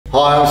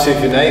Hi, I'm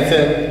Super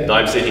Nathan. And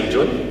I'm Seeking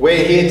Jun.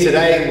 We're here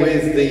today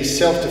with the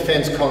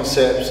self-defense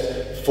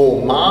concepts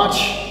for March.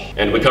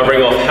 And we're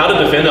covering off how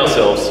to defend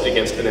ourselves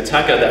against an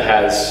attacker that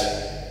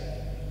has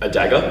a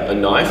dagger, a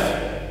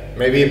knife.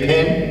 Maybe a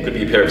pen. Could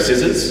be a pair of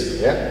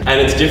scissors. Yeah.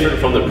 And it's different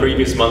from the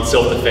previous month's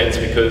self-defense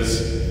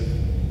because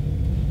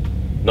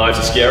knives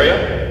are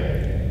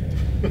scarier.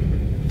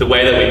 The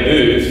way that we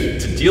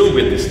move to deal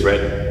with this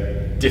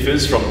threat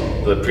differs from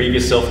the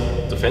previous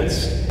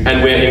self-defense.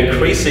 And we're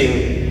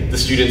increasing the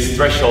student's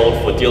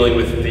threshold for dealing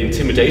with the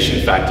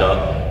intimidation factor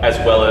as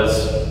well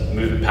as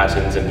movement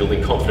patterns and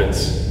building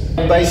confidence.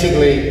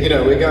 Basically,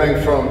 we're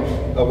going from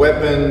a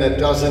weapon that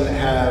doesn't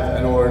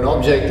have, or an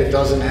object that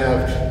doesn't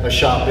have a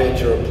sharp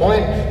edge or a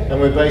point, and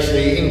we're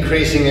basically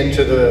increasing it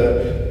to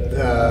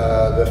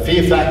the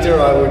fear factor,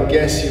 I would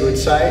guess you would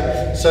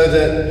say, so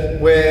that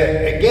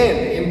we're,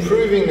 again,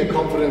 improving the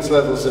confidence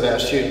levels of our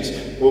students.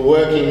 We're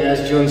working,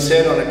 as Jun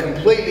said, on a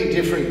completely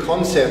different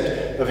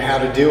concept of how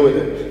to deal with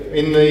it.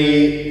 In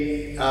the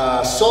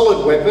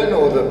solid weapon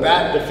or the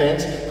bat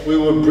defense, we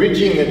were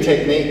bridging the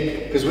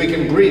technique because we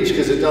can bridge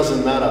because it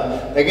doesn't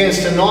matter.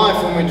 Against a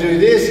knife, when we do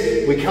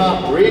this, we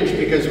can't bridge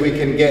because we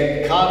can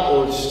get cut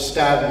or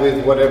stabbed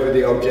with whatever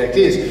the object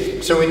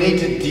is. So we need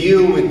to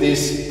deal with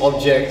this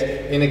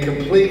object in a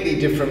completely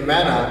different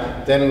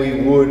manner than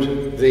we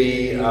would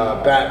the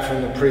bat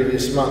from the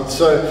previous month.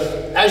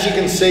 So as you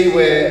can see,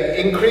 we're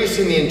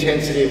increasing the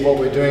intensity of what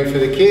we're doing for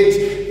the kids,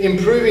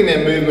 improving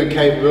their movement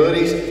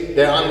capabilities,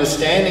 their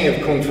understanding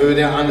of Kung Fu,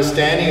 their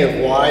understanding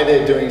of why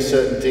they're doing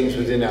certain things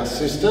within our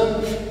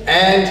system,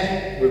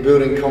 and we're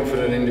building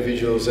confident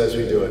individuals as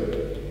we do it.